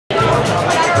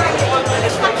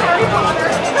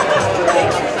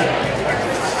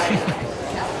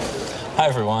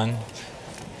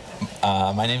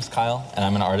everyone. My name's Kyle, and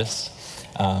I'm an artist.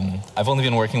 I've only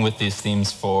been working with these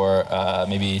themes for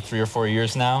maybe 3 or 4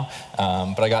 years now,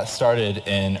 but I got started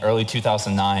in early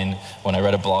 2009 when I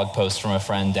read a blog post from a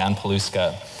friend, Dan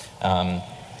Paluska,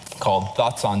 called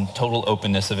Thoughts on Total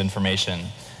Openness of Information.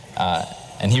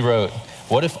 And he wrote,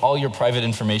 "What if all your private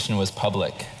information was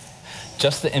public?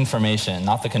 Just the information,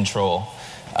 not the control.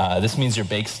 This means your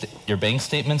bank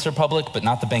statements are public, but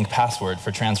not the bank password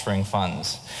for transferring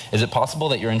funds. Is it possible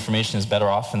that your information is better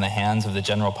off in the hands of the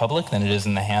general public than it is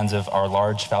in the hands of our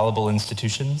large, fallible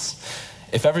institutions?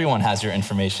 If everyone has your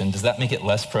information, does that make it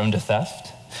less prone to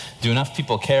theft? Do enough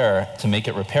people care to make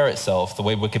it repair itself the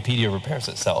way Wikipedia repairs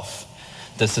itself?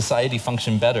 Does society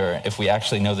function better if we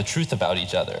actually know the truth about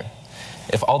each other?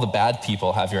 If all the bad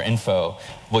people have your info,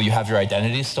 will you have your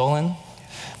identity stolen?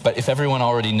 But if everyone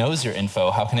already knows your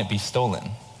info, how can it be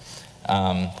stolen?"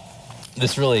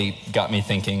 This really got me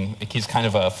thinking. He's kind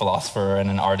of a philosopher and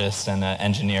an artist and an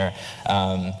engineer,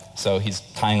 so he's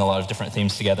tying a lot of different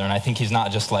themes together. And I think he's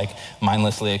not just like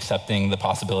mindlessly accepting the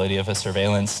possibility of a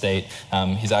surveillance state.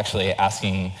 He's actually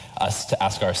asking us to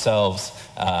ask ourselves,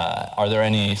 are there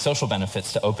any social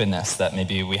benefits to openness that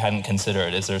maybe we hadn't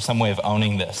considered? Is there some way of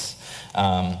owning this?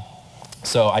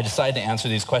 So I decided to answer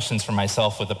these questions for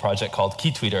myself with a project called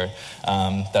KeyTweeter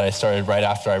that I started right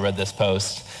after I read this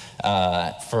post.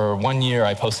 For 1 year,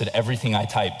 I posted everything I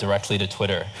typed directly to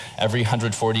Twitter. Every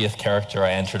 140th character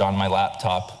I entered on my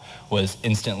laptop was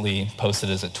instantly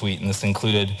posted as a tweet, and this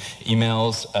included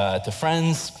emails to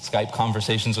friends, Skype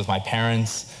conversations with my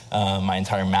parents, my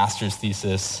entire master's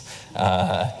thesis,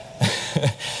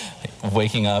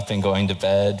 waking up and going to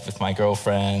bed with my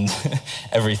girlfriend,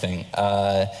 everything.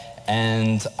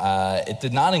 And it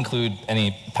did not include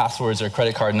any passwords or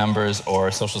credit card numbers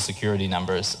or social security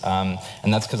numbers.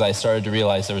 And that's because I started to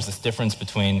realize there was this difference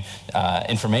between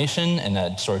information in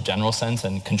a sort of general sense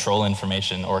and control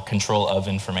information or control of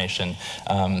information.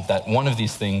 That one of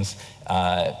these things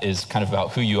is kind of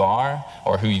about who you are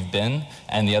or who you've been,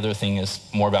 and the other thing is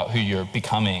more about who you're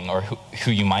becoming or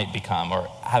who you might become or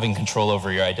having control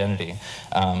over your identity.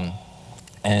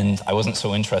 And I wasn't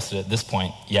so interested at this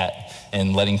point yet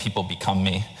in letting people become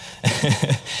me.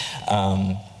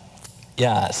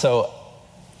 Yeah, so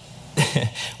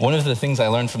one of the things I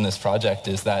learned from this project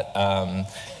is that,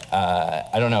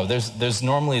 I don't know, there's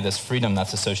normally this freedom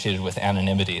that's associated with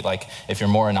anonymity. Like, if you're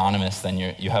more anonymous, then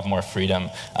you have more freedom.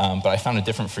 But I found a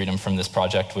different freedom from this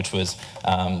project, which was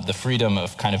the freedom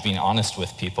of kind of being honest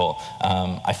with people.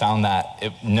 I found that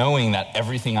knowing that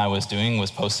everything I was doing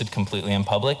was posted completely in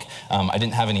public, I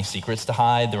didn't have any secrets to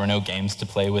hide. There were no games to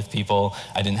play with people.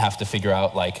 I didn't have to figure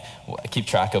out, like, keep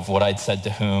track of what I'd said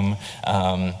to whom.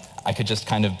 I could just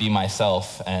kind of be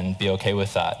myself and be okay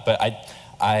with that. But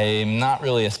I'm not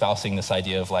really espousing this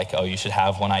idea of like, oh, you should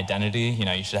have one identity, you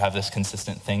know, you should have this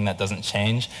consistent thing that doesn't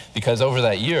change, because over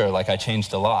that year, like, I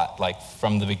changed a lot. Like,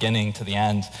 from the beginning to the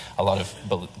end, a lot of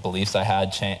beliefs I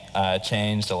had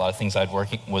changed, a lot of things I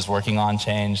was working on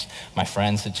changed, my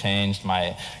friends had changed,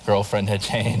 my girlfriend had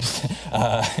changed.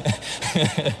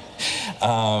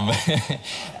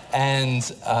 And,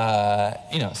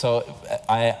 you know, so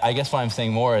I guess what I'm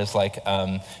saying more is like,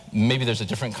 maybe there's a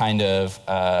different kind of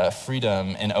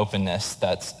freedom and openness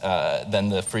that's than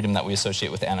the freedom that we associate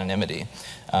with anonymity.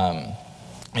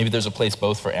 Maybe there's a place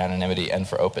both for anonymity and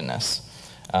for openness.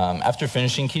 After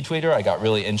finishing KeyTweeter, I got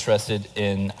really interested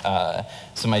in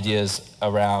some ideas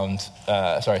around,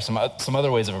 some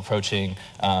other ways of approaching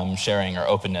sharing or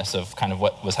openness of kind of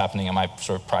what was happening in my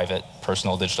sort of private,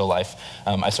 personal digital life.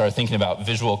 I started thinking about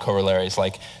visual corollaries,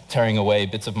 like tearing away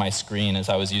bits of my screen as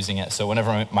I was using it. So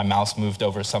whenever my mouse moved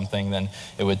over something, then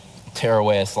it would tear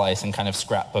away a slice and kind of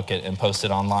scrapbook it and post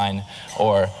it online.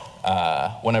 Or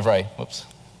whenever I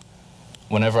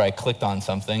clicked on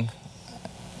something,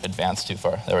 advanced too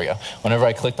far, there we go. Whenever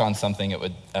I clicked on something, it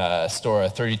would store a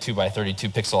 32 by 32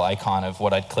 pixel icon of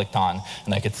what I'd clicked on,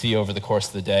 and I could see over the course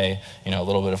of the day, you know, a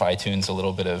little bit of iTunes, a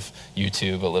little bit of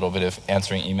YouTube, a little bit of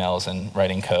answering emails and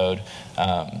writing code.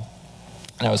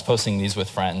 And I was posting these with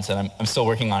friends, and I'm still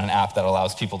working on an app that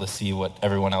allows people to see what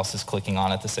everyone else is clicking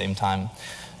on at the same time.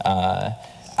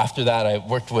 After that, I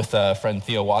worked with a friend,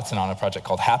 Theo Watson, on a project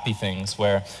called Happy Things,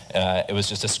 where it was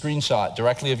just a screenshot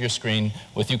directly of your screen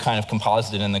with you kind of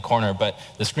composited in the corner, but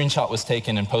the screenshot was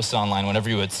taken and posted online whenever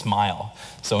you would smile.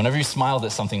 So whenever you smiled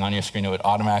at something on your screen, it would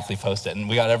automatically post it. And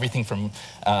we got everything from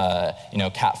you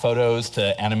know, cat photos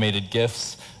to animated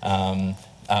GIFs.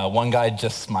 One guy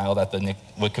just smiled at the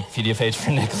Wikipedia page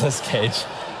for Nicolas Cage.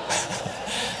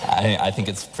 I think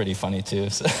it's pretty funny too.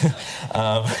 So,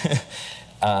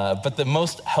 but the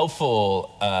most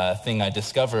helpful thing I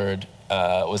discovered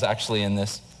was actually in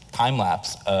this time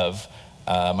lapse of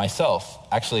myself,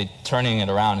 actually turning it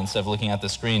around instead of looking at the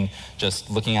screen, just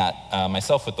looking at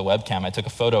myself with the webcam. I took a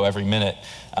photo every minute.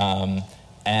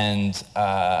 And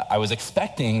I was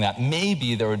expecting that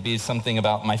maybe there would be something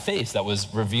about my face that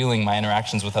was revealing my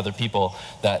interactions with other people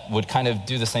that would kind of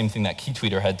do the same thing that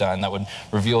KeyTweeter had done, that would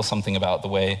reveal something about the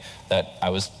way that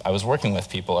I was working with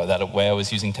people, or that way I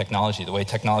was using technology, the way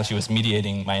technology was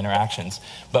mediating my interactions.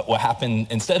 But what happened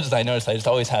instead is I noticed I just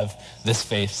always have this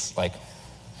face, like,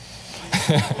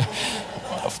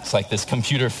 it's like this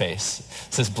computer face.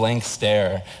 It's this blank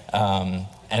stare.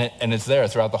 And it's there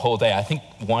throughout the whole day. I think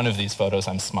one of these photos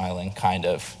I'm smiling, kind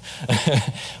of.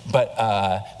 But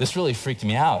this really freaked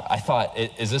me out. I thought,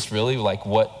 is this really like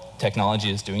what technology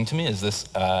is doing to me? Is this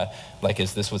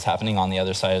what's happening on the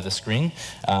other side of the screen?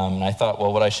 And I thought,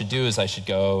 well, what I should do is I should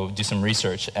go do some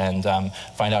research and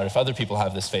find out if other people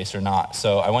have this face or not.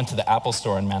 So I went to the Apple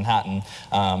store in Manhattan,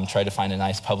 tried to find a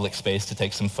nice public space to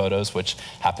take some photos, which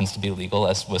happens to be legal,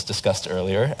 as was discussed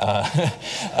earlier.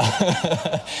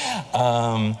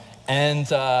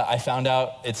 And I found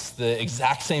out it's the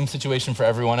exact same situation for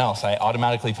everyone else. I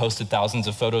automatically posted thousands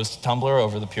of photos to Tumblr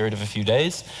over the period of a few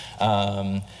days.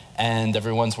 And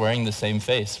everyone's wearing the same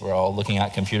face. We're all looking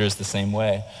at computers the same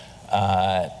way.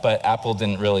 But Apple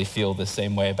didn't really feel the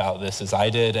same way about this as I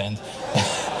did. And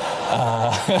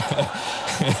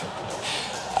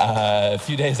a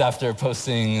few days after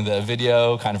posting the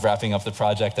video, kind of wrapping up the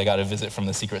project, I got a visit from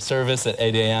the Secret Service at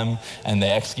 8 a.m. and they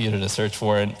executed a search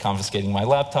warrant confiscating my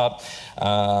laptop.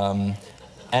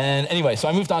 And anyway, so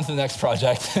I moved on to the next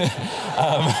project.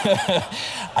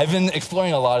 I've been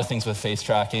exploring a lot of things with face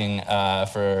tracking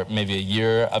for maybe a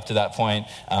year up to that point.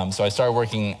 So I started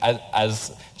working,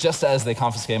 just as they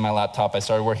confiscated my laptop, I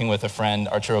started working with a friend,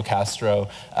 Arturo Castro,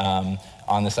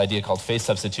 on this idea called face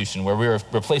substitution, where we were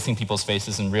replacing people's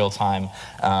faces in real time.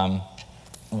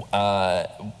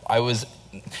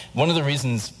 One of the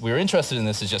reasons we were interested in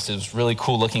this is just it was a really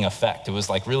cool looking effect. It was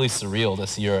like really surreal to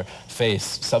see your face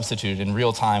substituted in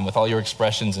real time with all your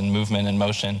expressions and movement and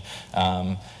motion.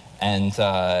 And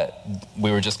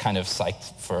we were just kind of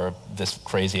psyched for this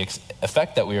crazy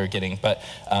effect that we were getting. But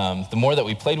the more that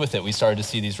we played with it, we started to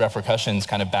see these repercussions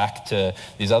kind of back to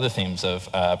these other themes of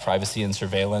privacy and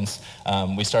surveillance.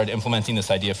 We started implementing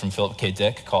this idea from Philip K.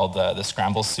 Dick called the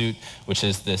scramble suit, which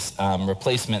is this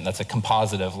replacement that's a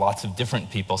composite of lots of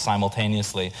different people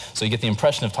simultaneously. So you get the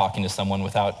impression of talking to someone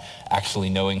without actually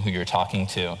knowing who you're talking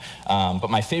to. But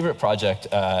my favorite project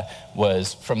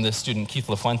was from this student, Keith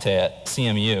LaFuente at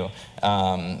CMU.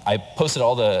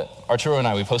 Arturo and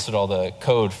I, we posted all the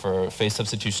code for face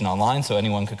substitution online so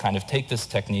anyone could kind of take this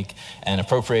technique and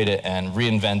appropriate it and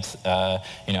reinvent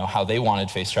how they wanted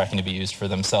face tracking to be used for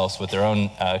themselves with their own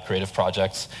creative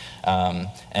projects.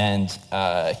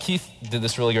 Keith did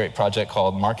this really great project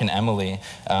called Mark and Emily,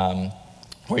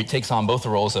 where he takes on both the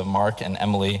roles of Mark and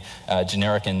Emily,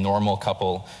 generic and normal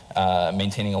couple,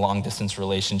 maintaining a long-distance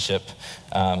relationship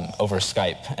over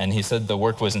Skype. And he said the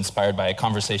work was inspired by a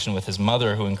conversation with his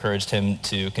mother, who encouraged him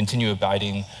to continue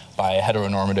abiding by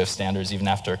heteronormative standards even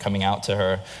after coming out to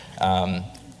her.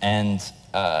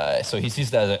 So he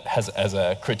sees that as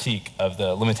a critique of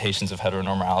the limitations of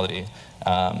heteronormality.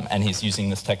 And he's using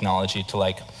this technology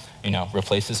to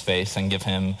replace his face and give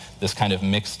him this kind of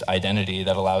mixed identity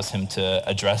that allows him to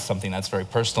address something that's very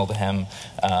personal to him,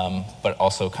 but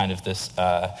also kind of this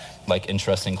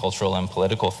interesting cultural and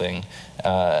political thing.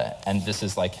 And this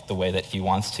is like the way that he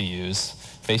wants to use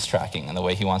face tracking and the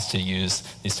way he wants to use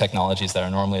these technologies that are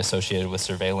normally associated with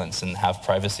surveillance and have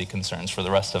privacy concerns for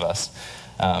the rest of us.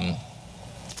 And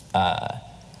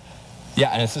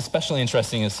it's especially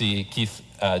interesting to see Keith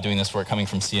doing this work coming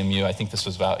from CMU. I think this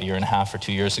was about a year and a half or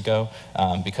 2 years ago,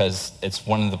 because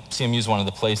CMU is one of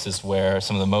the places where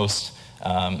some of the most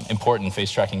important face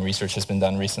tracking research has been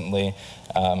done recently.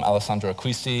 Alessandro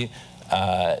Acquisti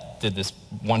did this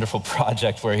wonderful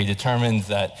project where he determined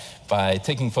that by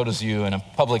taking photos of you in a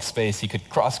public space, he could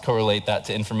cross-correlate that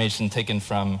to information taken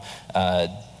from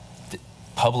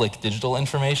public digital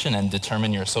information and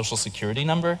determine your social security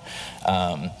number.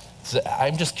 So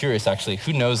I'm just curious, actually,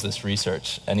 who knows this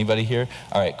research? Anybody here?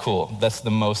 All right, cool. That's the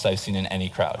most I've seen in any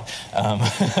crowd.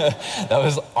 That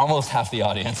was almost half the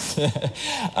audience.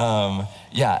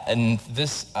 And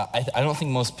this, I don't think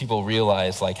most people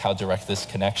realize how direct this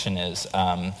connection is.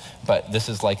 But this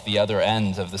is like the other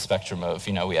end of the spectrum of,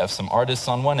 we have some artists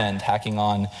on one end hacking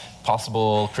on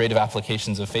possible creative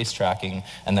applications of face tracking,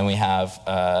 and then we have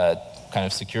kind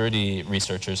of security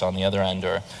researchers on the other end,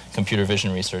 or computer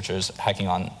vision researchers hacking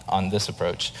on this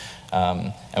approach.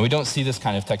 And we don't see this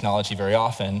kind of technology very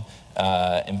often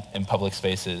in public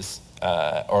spaces,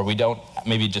 or we don't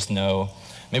maybe just know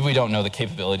maybe we don't know the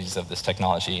capabilities of this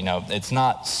technology. You know, it's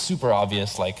not super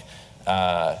obvious, like,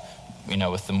 you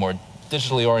know, with the more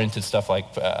digitally oriented stuff like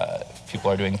people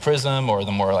are doing Prism, or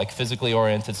the more like physically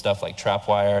oriented stuff like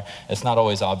Trapwire. It's not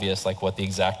always obvious like what the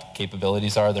exact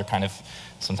capabilities are. They're kind of,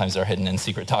 sometimes they're hidden in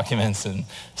secret documents, and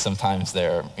sometimes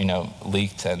they're, you know,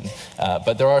 leaked. And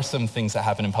but there are some things that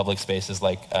happen in public spaces,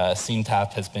 like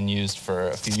SceneTap has been used for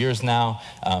a few years now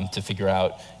to figure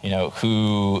out, you know,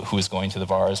 who is going to the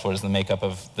bars, what is the makeup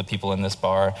of the people in this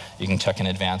bar. You can check in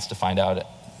advance to find out,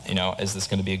 you know, is this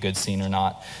going to be a good scene or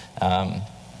not.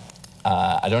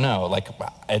 I don't know, like,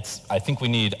 I think we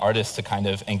need artists to kind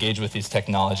of engage with these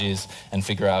technologies and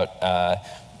figure out,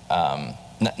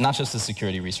 not just the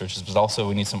security researchers, but also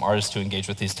we need some artists to engage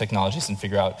with these technologies and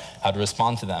figure out how to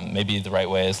respond to them. Maybe the right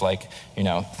way is, like, you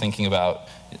know, thinking about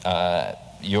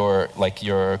your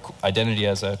identity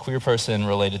as a queer person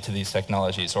related to these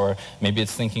technologies, or maybe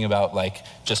it's thinking about, like,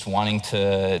 just wanting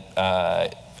to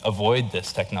avoid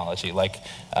this technology. Like,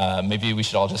 maybe we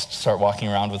should all just start walking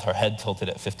around with our head tilted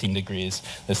at 15 degrees.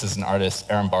 This is an artist,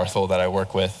 Aaron Barthel, that I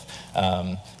work with,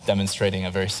 demonstrating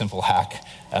a very simple hack.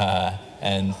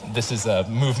 And this is a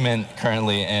movement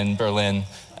currently in Berlin.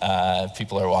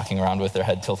 People are walking around with their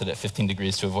head tilted at 15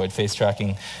 degrees to avoid face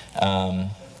tracking.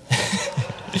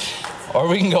 Or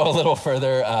we can go a little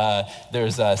further.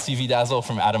 There's CV Dazzle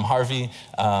from Adam Harvey.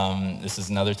 This is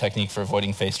another technique for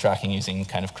avoiding face tracking using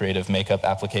kind of creative makeup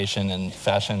application and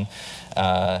fashion.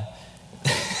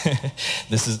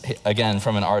 This is, again,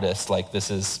 from an artist. Like, this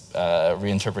is a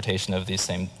reinterpretation of these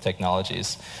same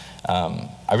technologies.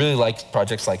 I really like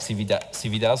projects like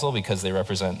CV Dazzle because they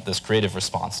represent this creative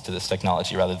response to this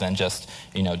technology rather than just,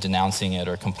 you know, denouncing it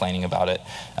or complaining about it.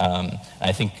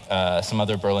 I think some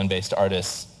other Berlin-based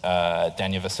artists,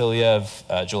 Dania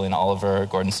Vasiliev, Julian Oliver,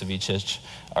 Gordon Savicic,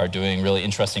 are doing really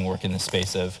interesting work in the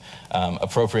space of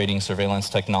appropriating surveillance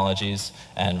technologies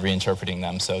and reinterpreting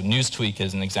them. So NewsTweak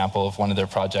is an example of one of their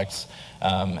projects.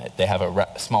 They have a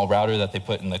small router that they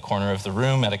put in the corner of the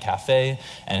room at a cafe,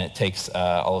 and it takes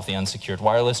all of the unsecured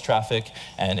wireless traffic,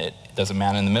 and it does a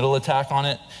man-in-the-middle attack on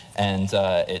it, and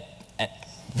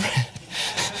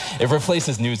it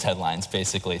replaces news headlines,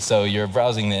 basically. So you're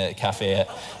browsing the cafe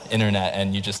internet,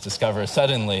 and you just discover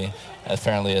suddenly,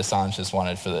 apparently Assange is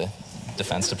wanted for the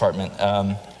Defense Department.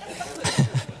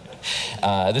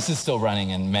 This is still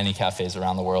running in many cafes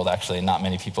around the world, actually. Not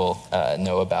many people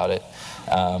know about it.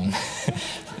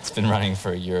 It's been running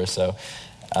for a year or so.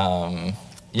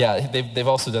 Yeah, they've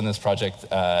also done this project,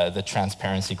 the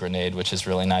Transparency Grenade, which is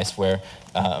really nice, where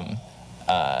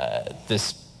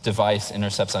this device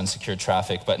intercepts unsecured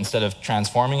traffic, but instead of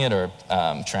transforming it or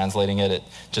translating it, it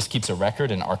just keeps a record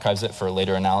and archives it for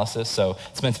later analysis. So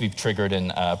it's meant to be triggered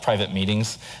in private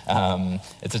meetings.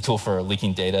 It's a tool for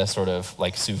leaking data, sort of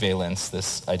like surveillance,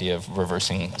 this idea of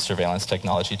reversing surveillance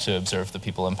technology to observe the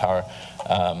people in power.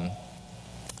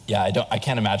 Yeah, I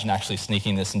can't imagine actually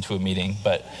sneaking this into a meeting,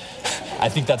 but I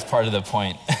think that's part of the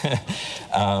point.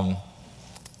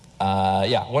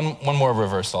 Yeah, one more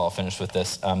reversal, I'll finish with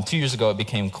this. 2 years ago, it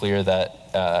became clear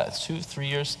that, 2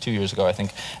 years ago, I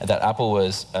think, that Apple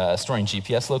was storing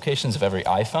GPS locations of every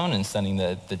iPhone and sending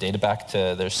the data back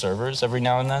to their servers every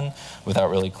now and then without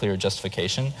really clear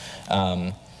justification.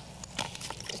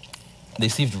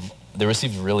 They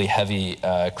received really heavy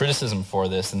criticism for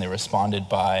this, and they responded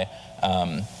by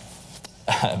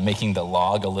making the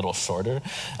log a little shorter.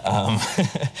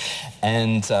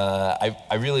 And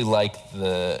I really liked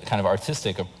the kind of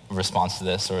artistic response to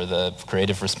this, or the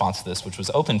creative response to this, which was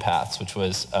OpenPaths, which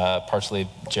was partially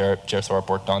Jer Thorpe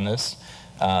worked on this.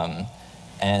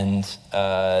 And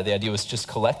the idea was just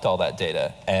collect all that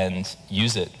data and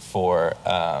use it for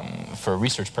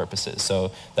research purposes,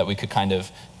 so that we could kind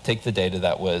of take the data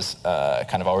that was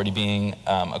kind of already being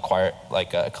acquired,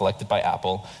 like collected by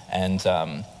Apple, and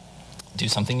do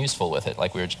something useful with it,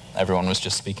 like everyone was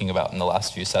just speaking about in the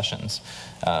last few sessions.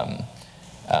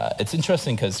 It's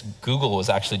interesting because Google was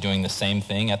actually doing the same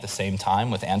thing at the same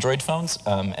time with Android phones,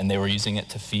 and they were using it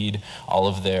to feed all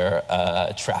of their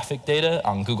traffic data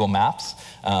on Google Maps,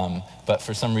 but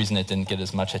for some reason it didn't get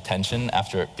as much attention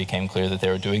after it became clear that they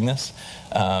were doing this.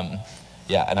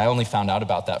 Yeah, and I only found out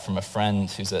about that from a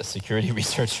friend who's a security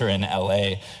researcher in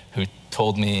LA who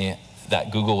told me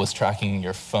that Google was tracking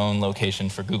your phone location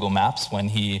for Google Maps when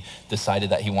he decided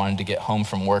that he wanted to get home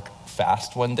from work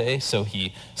fast one day, so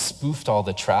he spoofed all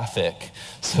the traffic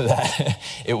so that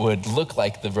it would look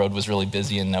like the road was really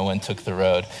busy and no one took the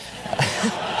road.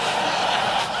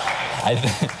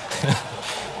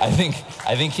 I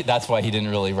think that's why he didn't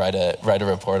really write a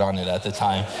report on it at the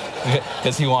time,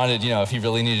 because he wanted, if he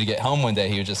really needed to get home one day,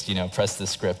 he would just, press the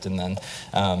script and then,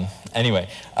 anyway.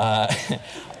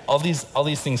 All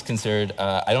these things considered,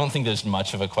 I don't think there's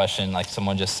much of a question, like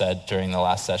someone just said during the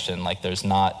last session, like there's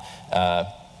not,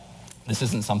 this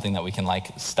isn't something that we can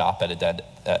stop at a dead,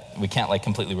 we can't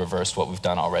completely reverse what we've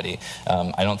done already.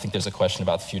 I don't think there's a question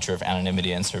about the future of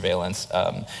anonymity and surveillance.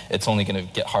 It's only going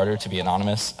to get harder to be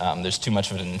anonymous. There's too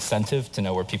much of an incentive to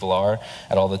know where people are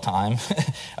at all the time,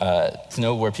 to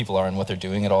know where people are and what they're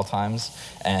doing at all times.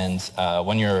 And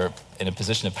when you're in a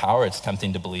position of power, it's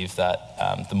tempting to believe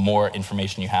that the more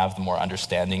information you have, the more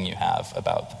understanding you have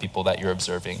about the people that you're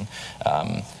observing.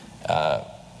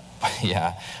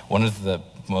 Yeah, one of the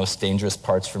most dangerous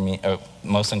parts for me,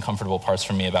 most uncomfortable parts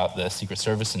for me about the Secret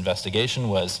Service investigation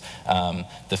was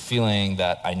the feeling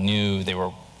that I knew they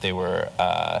were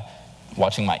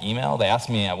watching my email. They asked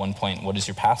me at one point, "What is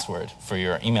your password for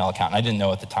your email account?" And I didn't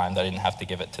know at the time that I didn't have to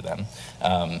give it to them.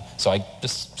 So I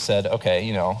just said, "Okay,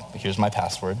 here's my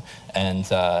password." And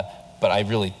but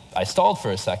I stalled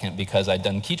for a second because I'd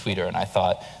done Keytweeter, and I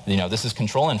thought, this is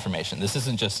control information. This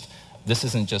isn't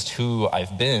just who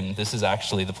I've been. This is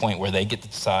actually the point where they get to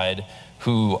decide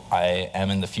who I am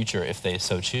in the future if they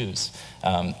so choose.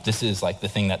 This is the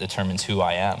thing that determines who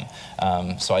I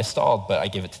am. So I stalled, but I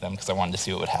gave it to them because I wanted to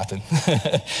see what would happen.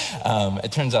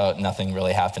 It turns out nothing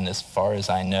really happened as far as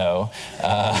I know.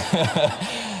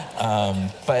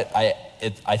 But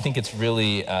I think it's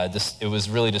really, it was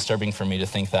really disturbing for me to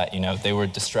think that, they were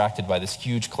distracted by this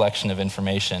huge collection of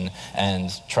information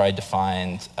and tried to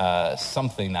find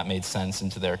something that made sense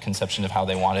into their conception of how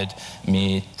they wanted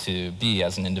me to be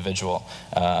as an individual.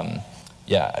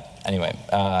 Yeah, anyway,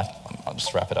 I'll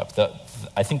just wrap it up.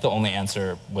 I think the only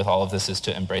answer with all of this is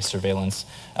to embrace surveillance,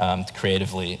 to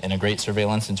creatively integrate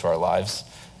surveillance into our lives,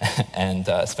 and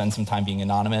spend some time being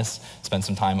anonymous, spend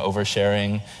some time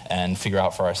oversharing, and figure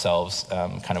out for ourselves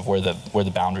kind of where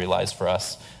the boundary lies for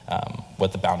us,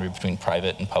 what the boundary between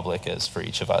private and public is for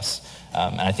each of us.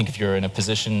 And I think if you're in a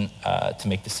position to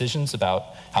make decisions about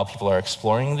how people are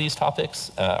exploring these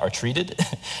topics, are treated,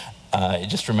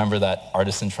 just remember that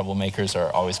artists and troublemakers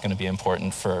are always going to be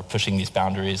important for pushing these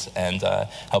boundaries and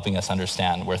helping us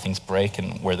understand where things break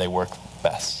and where they work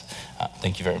best.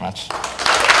 Thank you very much.